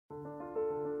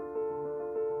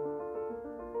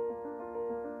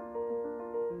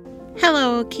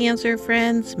Hello, Cancer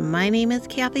friends. My name is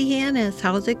Kathy Hannes.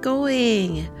 How's it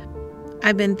going?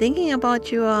 I've been thinking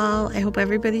about you all. I hope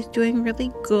everybody's doing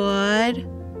really good.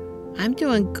 I'm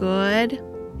doing good.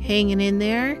 Hanging in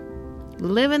there.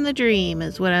 Living the dream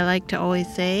is what I like to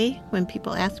always say when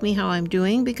people ask me how I'm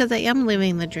doing, because I am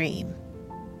living the dream.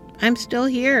 I'm still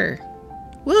here.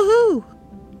 Woohoo!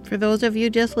 For those of you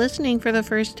just listening for the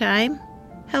first time,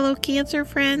 Hello Cancer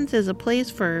Friends is a place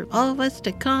for all of us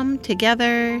to come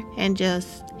together and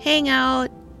just hang out,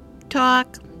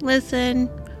 talk, listen.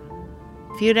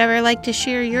 If you'd ever like to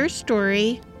share your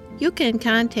story, you can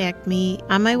contact me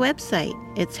on my website.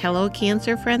 It's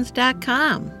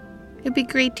hellocancerfriends.com. It'd be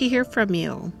great to hear from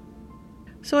you.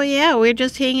 So yeah, we're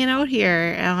just hanging out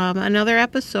here. Another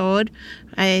episode.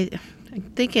 I'm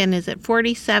thinking, is it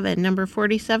 47? Number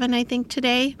 47, I think,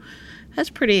 today. That's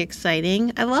pretty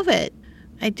exciting. I love it.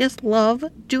 I just love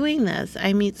doing this.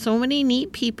 I meet so many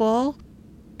neat people.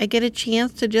 I get a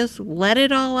chance to just let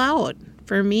it all out.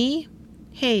 For me,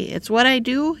 hey, it's what I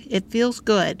do. It feels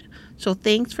good. So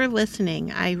thanks for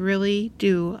listening. I really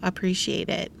do appreciate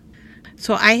it.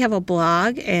 So I have a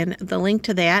blog, and the link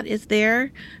to that is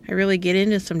there. I really get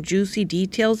into some juicy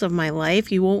details of my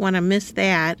life. You won't want to miss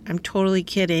that. I'm totally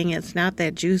kidding. It's not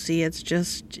that juicy. It's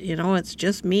just, it's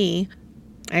just me.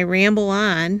 I ramble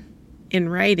on in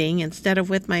writing instead of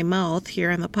with my mouth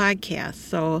here on the podcast.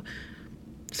 So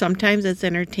sometimes it's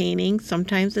entertaining,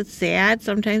 sometimes it's sad,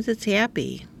 sometimes it's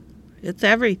happy. It's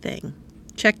everything.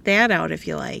 Check that out if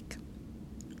you like.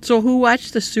 So who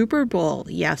watched the Super Bowl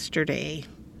yesterday?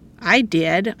 I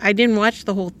did. I didn't watch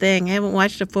the whole thing. I haven't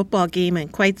watched a football game in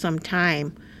quite some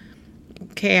time.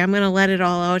 Okay, I'm going to let it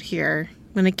all out here.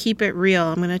 I'm going to keep it real.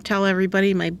 I'm going to tell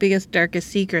everybody my biggest, darkest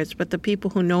secrets, but the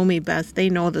people who know me best, they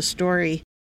know the story.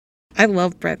 I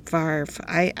love Brett Favre.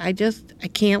 I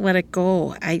can't let it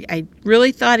go. I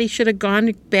really thought he should have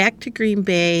gone back to Green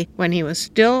Bay when he was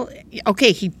still...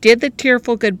 Okay, he did the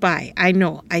tearful goodbye. I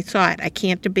know. I saw it. I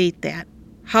can't debate that.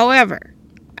 However,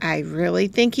 I really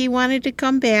think he wanted to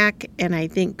come back, and I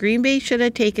think Green Bay should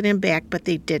have taken him back, but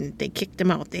they didn't. They kicked him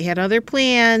out. They had other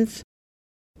plans,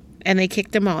 and they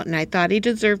kicked him out, and I thought he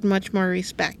deserved much more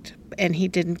respect, and he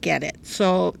didn't get it.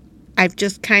 So I've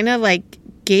just kind of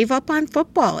gave up on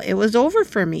football. It was over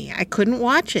for me. I couldn't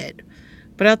watch it.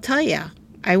 But I'll tell you,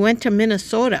 I went to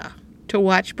Minnesota to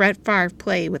watch Brett Favre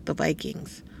play with the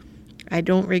Vikings. I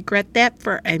don't regret that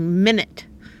for a minute.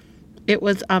 It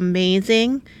was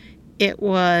amazing. It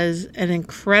was an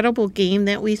incredible game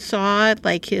that we saw.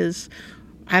 I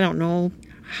don't know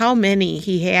how many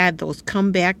he had, those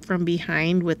come back from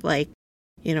behind with 30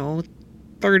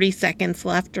 seconds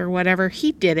left or whatever.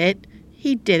 He did it.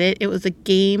 He did it. It was a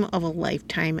game of a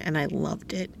lifetime, and I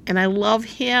loved it. And I love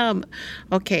him.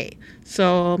 Okay,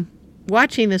 so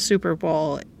watching the Super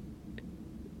Bowl,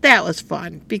 that was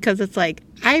fun because it's I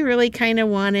really kind of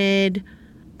wanted,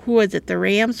 who was it, the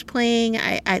Rams playing?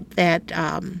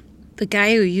 The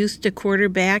guy who used to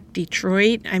quarterback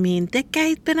Detroit. I mean, that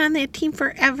guy's been on that team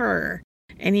forever.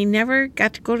 And he never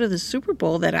got to go to the Super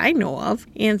Bowl that I know of.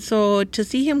 And so to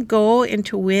see him go and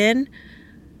to win,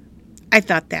 I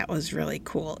thought that was really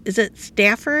cool. Is it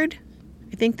Stafford?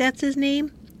 I think that's his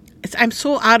name. I'm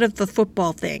so out of the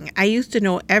football thing. I used to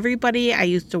know everybody. I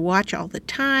used to watch all the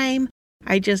time.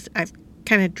 I've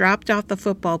kind of dropped off the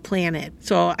football planet.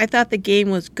 So I thought the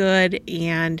game was good,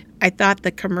 and I thought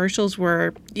the commercials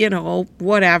were,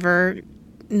 whatever.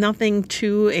 Nothing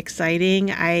too exciting.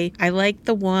 I liked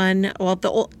the one,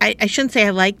 I shouldn't say I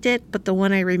liked it, but the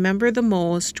one I remember the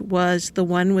most was the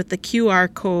one with the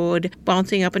QR code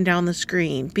bouncing up and down the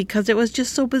screen, because it was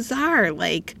just so bizarre.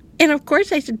 And of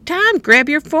course I said, Tom, grab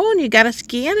your phone. You got to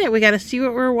scan it. We got to see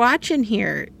what we're watching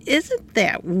here. Isn't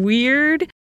that weird?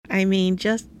 I mean,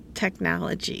 just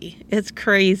technology. It's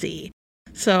crazy.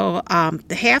 So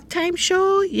the halftime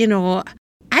show,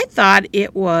 I thought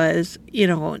it was,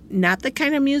 not the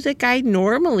kind of music I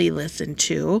normally listen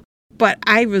to, but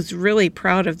I was really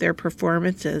proud of their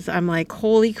performances. I'm like,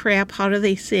 holy crap, how do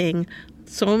they sing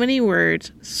so many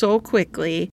words so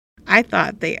quickly? I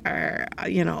thought they are,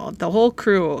 the whole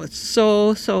crew was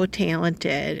so, so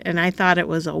talented, and I thought it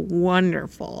was a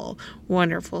wonderful,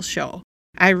 wonderful show.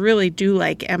 I really do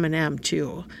like Eminem,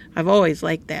 too. I've always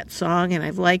liked that song, and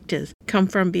I've liked his Come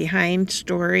From Behind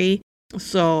story.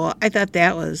 So I thought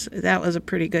that was a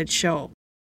pretty good show.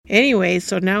 Anyway,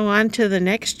 so now on to the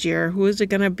next year. Who is it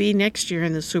going to be next year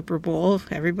in the Super Bowl?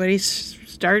 Everybody's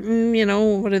starting,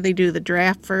 what do they do? The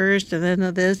draft first, and then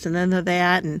the this, and then the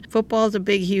that. And football is a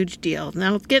big, huge deal.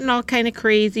 Now it's getting all kind of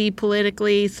crazy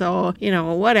politically, so,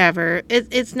 whatever.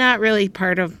 It's not really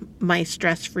part of my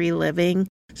stress-free living.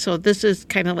 So this is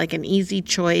kind of like an easy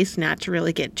choice not to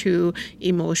really get too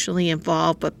emotionally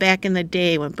involved. But back in the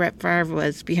day when Brett Favre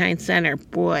was behind center,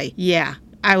 boy, yeah,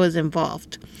 I was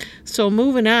involved. So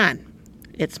moving on.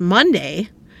 It's Monday,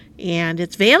 and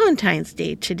it's Valentine's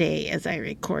Day today as I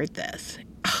record this.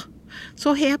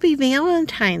 So happy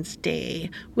Valentine's Day.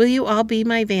 Will you all be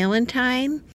my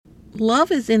Valentine?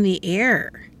 Love is in the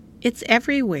air. It's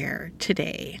everywhere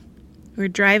today. We're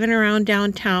driving around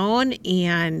downtown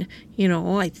and,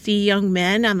 I see young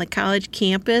men on the college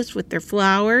campus with their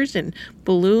flowers and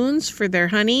balloons for their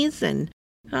honeys, and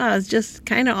it's just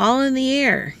kind of all in the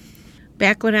air.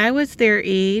 Back when I was their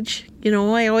age,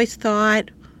 I always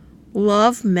thought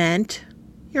love meant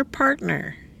your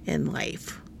partner in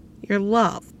life, your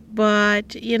love.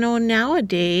 But,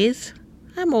 nowadays,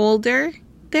 I'm older.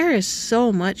 There is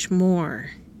so much more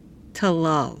to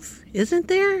love, isn't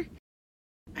there?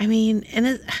 I mean,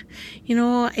 and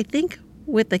I think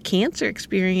with the cancer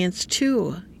experience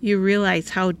too, you realize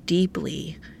how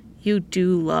deeply you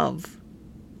do love.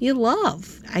 You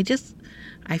love.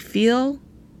 I feel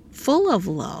full of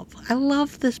love. I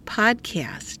love this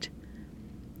podcast.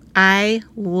 I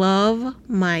love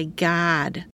my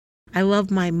God. I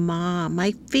love my mom,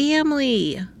 my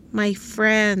family, my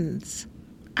friends.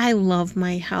 I love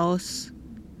my house.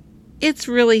 It's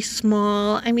really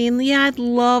small. I mean, yeah, I'd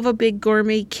love a big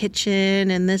gourmet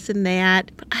kitchen and this and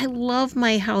that, but I love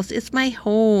my house. It's my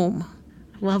home.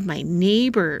 I love my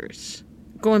neighbors.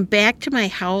 Going back to my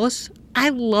house, I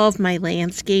love my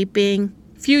landscaping.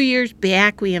 A few years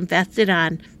back, we invested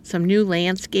on some new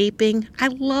landscaping. I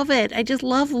love it. I just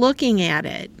love looking at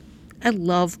it. I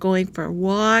love going for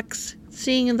walks,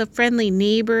 seeing the friendly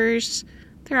neighbors.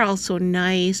 They're all so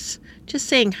nice. Just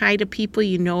saying hi to people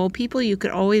people you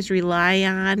could always rely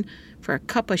on for a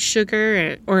cup of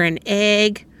sugar or an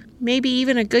egg, maybe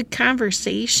even a good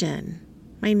conversation.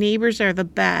 My neighbors are the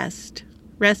best.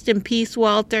 Rest in peace,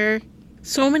 Walter.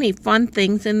 So many fun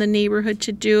things in the neighborhood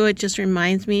to do. It just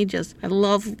reminds me, I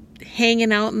love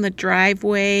hanging out in the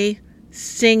driveway,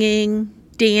 singing,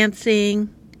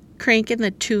 dancing, cranking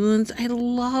the tunes. I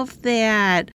love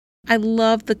that. I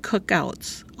love the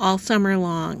cookouts all summer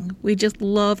long. We just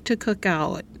love to cook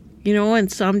out.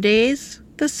 And some days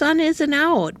the sun isn't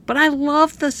out, but I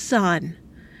love the sun.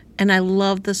 And I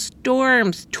love the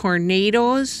storms,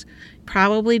 tornadoes.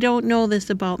 Probably don't know this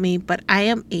about me, but I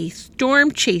am a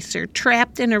storm chaser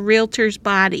trapped in a realtor's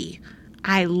body.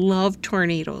 I love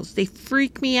tornadoes. They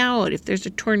freak me out. If there's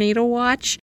a tornado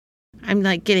watch, I'm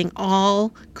like getting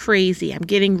all crazy. I'm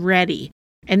getting ready.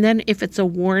 And then if it's a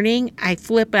warning, I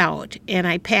flip out and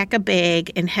I pack a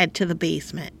bag and head to the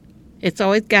basement. It's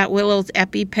always got Willow's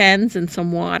EpiPens and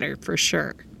some water for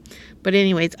sure. But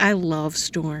anyways, I love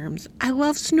storms. I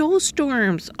love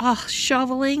snowstorms. Oh,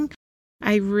 shoveling.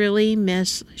 I really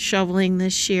miss shoveling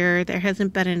this year. There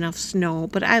hasn't been enough snow,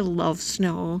 but I love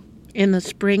snow. In the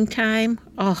springtime,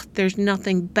 there's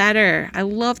nothing better. I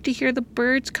love to hear the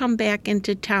birds come back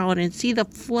into town and see the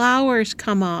flowers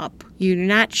come up. You're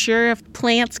not sure if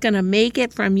plants going to make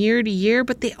it from year to year,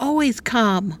 but they always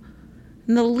come.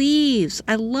 And the leaves,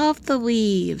 I love the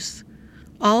leaves.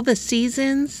 All the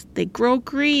seasons, they grow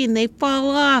green, they fall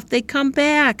off, they come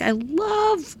back. I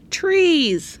love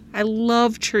trees. I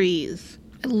love trees.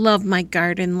 I loved my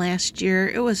garden last year.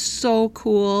 It was so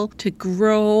cool to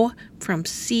grow from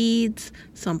seeds,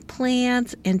 some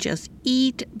plants, and just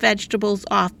eat vegetables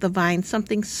off the vine.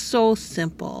 Something so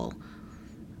simple.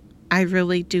 I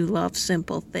really do love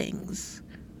simple things.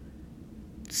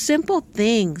 Simple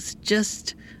things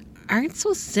just aren't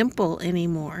so simple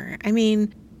anymore. I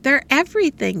mean, they're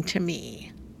everything to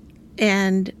me.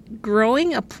 And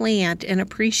growing a plant and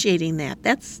appreciating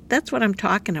that's what I'm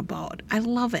talking about. I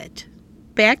love it.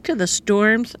 Back to the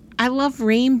storms, I love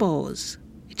rainbows.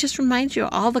 It just reminds you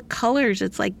of all the colors.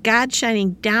 It's like God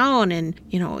shining down and,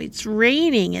 it's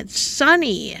raining, it's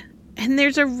sunny, and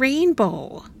there's a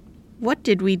rainbow. What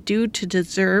did we do to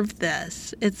deserve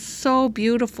this? It's so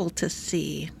beautiful to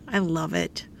see. I love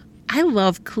it. I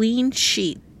love clean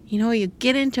sheets. You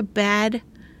get into bed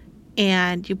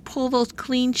and you pull those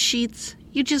clean sheets.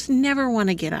 You just never want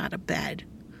to get out of bed.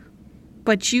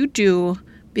 But you do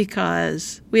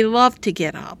because we love to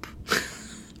get up.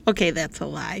 Okay, that's a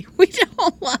lie. We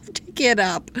don't love to get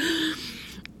up.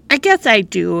 I guess I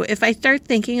do. If I start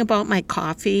thinking about my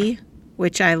coffee,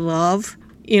 which I love,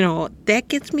 that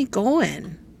gets me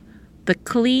going. The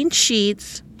clean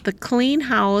sheets, the clean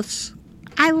house,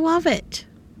 I love it.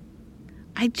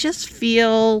 I just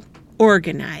feel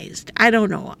organized. I don't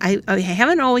know. I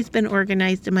haven't always been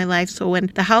organized in my life, so when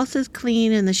the house is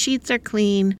clean and the sheets are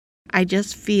clean, I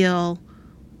just feel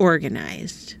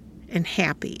organized and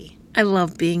happy. I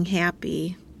love being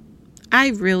happy. I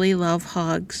really love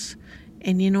hugs.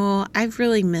 And I've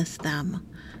really missed them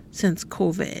since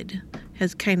COVID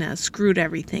has kind of screwed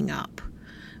everything up.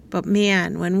 But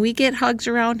man, when we get hugs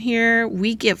around here,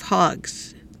 we give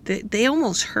hugs. They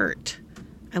almost hurt.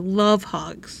 I love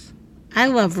hugs. I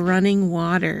love running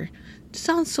water. It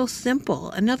sounds so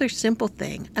simple. Another simple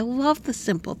thing. I love the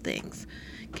simple things.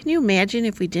 Can you imagine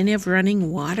if we didn't have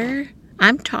running water?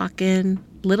 I'm talking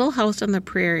Little House on the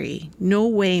Prairie. No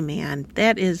way, man.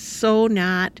 That is so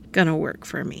not gonna work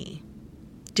for me.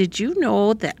 Did you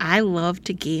know that I love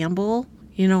to gamble?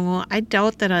 I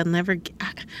doubt that I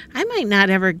might not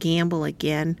ever gamble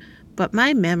again, but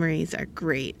my memories are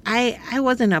great. I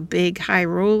wasn't a big high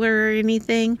roller or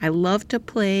anything. I love to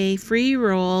play free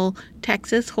roll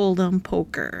Texas Hold'em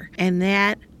poker, and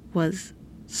that was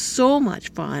so much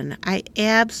fun. I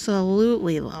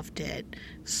absolutely loved it.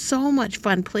 So much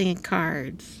fun playing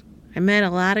cards. I met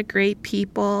a lot of great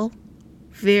people.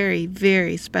 Very,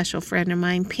 very special friend of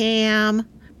mine, Pam.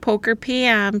 Poker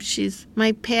Pam, she's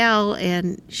my pal,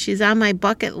 and she's on my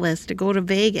bucket list to go to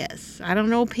Vegas. I don't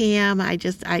know Pam. I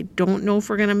don't know if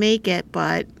we're going to make it,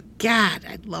 but God,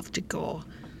 I'd love to go.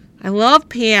 I love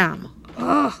Pam.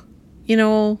 Oh,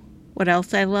 what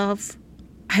else I love?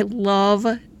 I love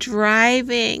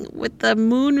driving with the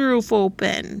moonroof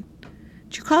open.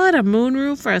 Do you call it a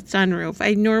moonroof or a sunroof?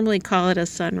 I normally call it a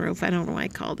sunroof. I don't know why I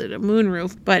called it a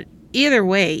moonroof, but either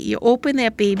way, you open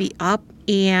that baby up,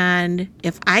 and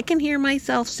if I can hear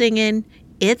myself singing,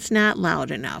 it's not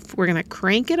loud enough. We're going to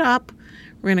crank it up.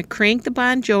 We're going to crank the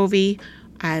Bon Jovi.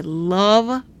 I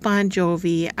love Bon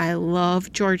Jovi. I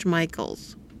love George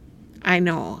Michaels. I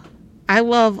know. I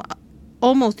love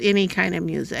almost any kind of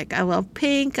music. I love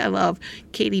Pink. I love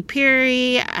Katy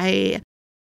Perry.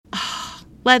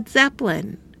 Led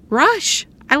Zeppelin. Rush.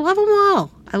 I love them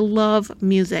all. I love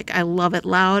music. I love it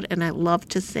loud, and I love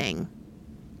to sing.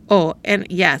 Oh, and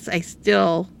yes, I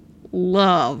still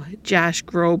love Josh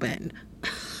Groban.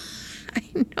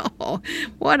 I know.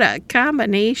 What a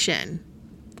combination.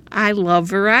 I love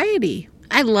variety.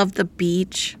 I love the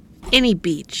beach. Any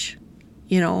beach.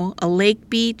 A lake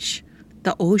beach,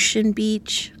 the ocean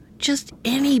beach, just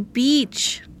any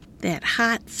beach. That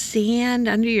hot sand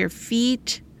under your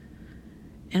feet.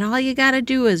 And all you got to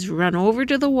do is run over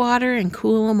to the water and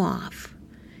cool them off.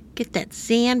 Get that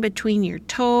sand between your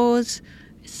toes.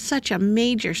 It's such a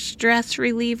major stress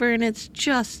reliever, and it's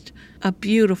just a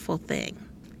beautiful thing.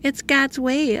 It's God's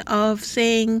way of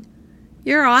saying,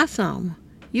 you're awesome.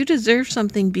 You deserve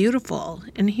something beautiful,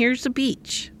 and here's the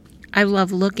beach. I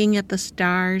love looking at the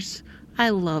stars. I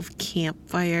love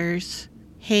campfires,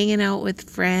 hanging out with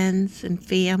friends and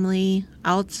family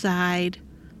outside,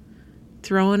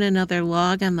 throwing another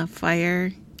log on the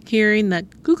fire, hearing the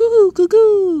goo-goo,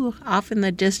 goo-goo off in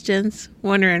the distance,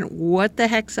 wondering what the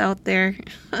heck's out there.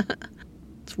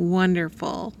 It's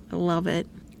wonderful. I love it.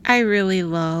 I really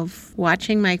love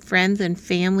watching my friends and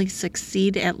family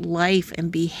succeed at life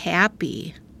and be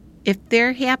happy. If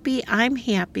they're happy, I'm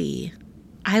happy.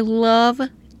 I love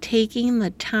taking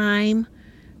the time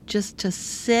just to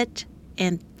sit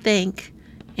and think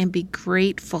and be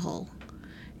grateful,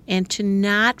 and to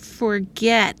not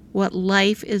forget what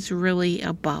life is really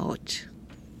about.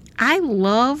 I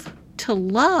love to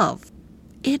love.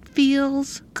 It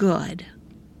feels good.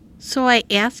 So I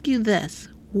ask you this,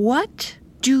 what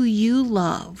do you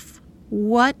love?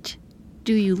 What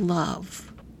do you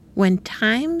love? When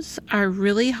times are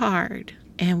really hard,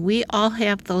 and we all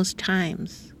have those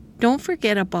times, don't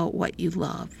forget about what you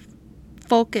love.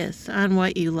 Focus on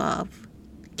what you love.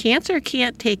 Cancer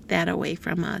can't take that away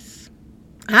from us.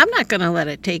 I'm not going to let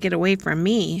it take it away from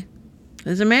me.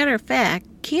 As a matter of fact,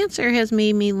 cancer has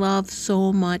made me love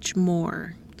so much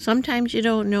more. Sometimes you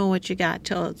don't know what you got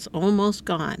till it's almost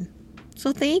gone.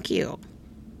 So thank you,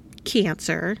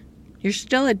 Cancer. You're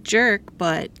still a jerk,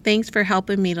 but thanks for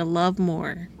helping me to love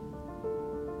more.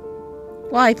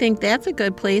 Well, I think that's a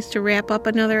good place to wrap up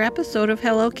another episode of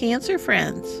Hello Cancer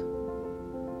Friends.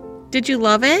 Did you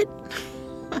love it?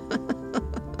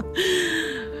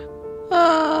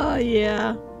 Oh,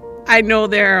 yeah. I know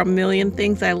there are a million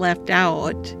things I left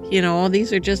out.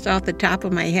 These are just off the top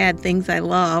of my head, things I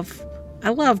love. I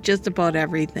love just about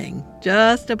everything.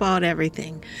 Just about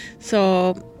everything.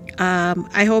 So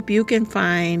I hope you can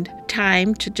find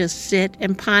time to just sit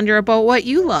and ponder about what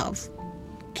you love.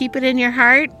 Keep it in your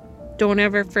heart. Don't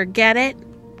ever forget it.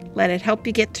 Let it help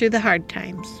you get through the hard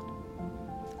times.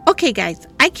 Okay, guys,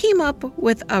 I came up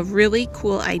with a really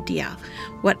cool idea.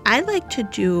 What I like to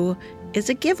do is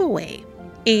a giveaway.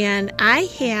 And I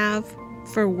have,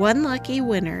 for one lucky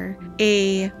winner,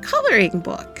 a coloring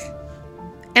book.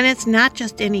 And it's not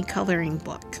just any coloring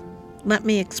book. Let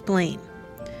me explain.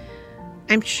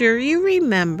 I'm sure you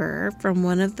remember from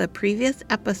one of the previous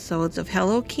episodes of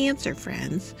Hello Cancer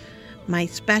Friends, my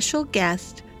special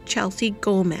guest, Chelsea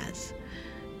Gomez.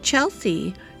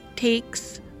 Chelsea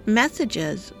takes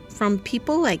messages from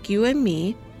people like you and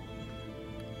me,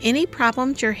 any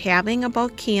problems you're having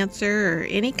about cancer or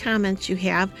any comments you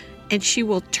have, and she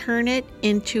will turn it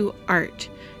into art.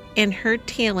 And her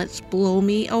talents blow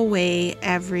me away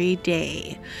every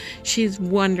day. She's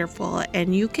wonderful,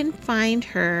 and you can find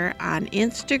her on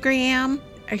Instagram.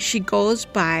 She goes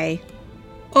by,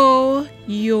 "Oh,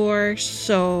 you're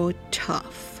so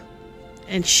tough."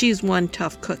 And she's one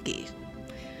tough cookie.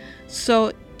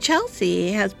 So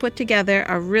Chelsea has put together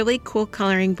a really cool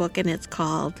coloring book, and it's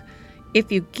called If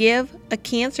You Give a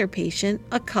Cancer Patient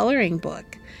a Coloring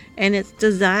Book. And it's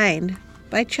designed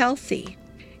by Chelsea.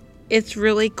 It's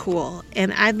really cool,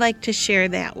 and I'd like to share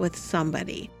that with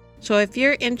somebody. So if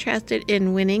you're interested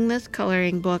in winning this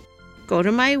coloring book, go to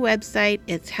my website.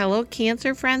 It's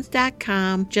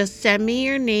hellocancerfriends.com. Just send me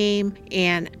your name,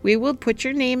 and we will put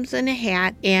your names in a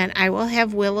hat, and I will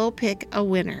have Willow pick a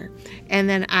winner. And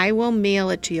then I will mail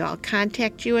it to you. I'll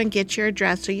contact you and get your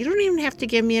address. So you don't even have to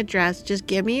give me address. Just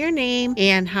give me your name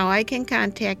and how I can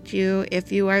contact you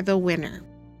if you are the winner.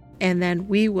 And then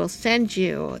we will send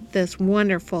you this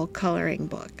wonderful coloring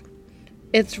book.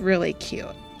 It's really cute.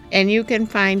 And you can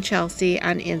find Chelsea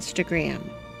on Instagram.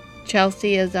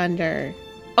 Chelsea is under,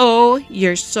 "Oh,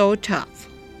 you're so tough."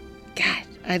 God,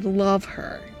 I love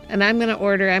her. And I'm going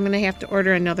to have to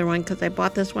order another one because I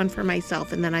bought this one for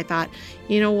myself. And then I thought,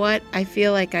 you know what? I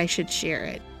feel like I should share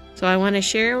it. So I want to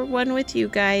share one with you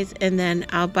guys, and then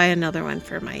I'll buy another one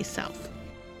for myself.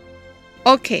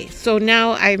 Okay, so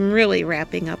now I'm really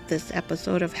wrapping up this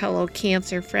episode of Hello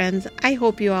Cancer Friends. I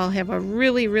hope you all have a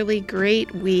really, really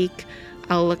great week.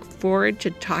 I'll look forward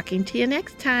to talking to you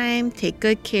next time. Take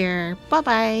good care.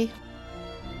 Bye-bye.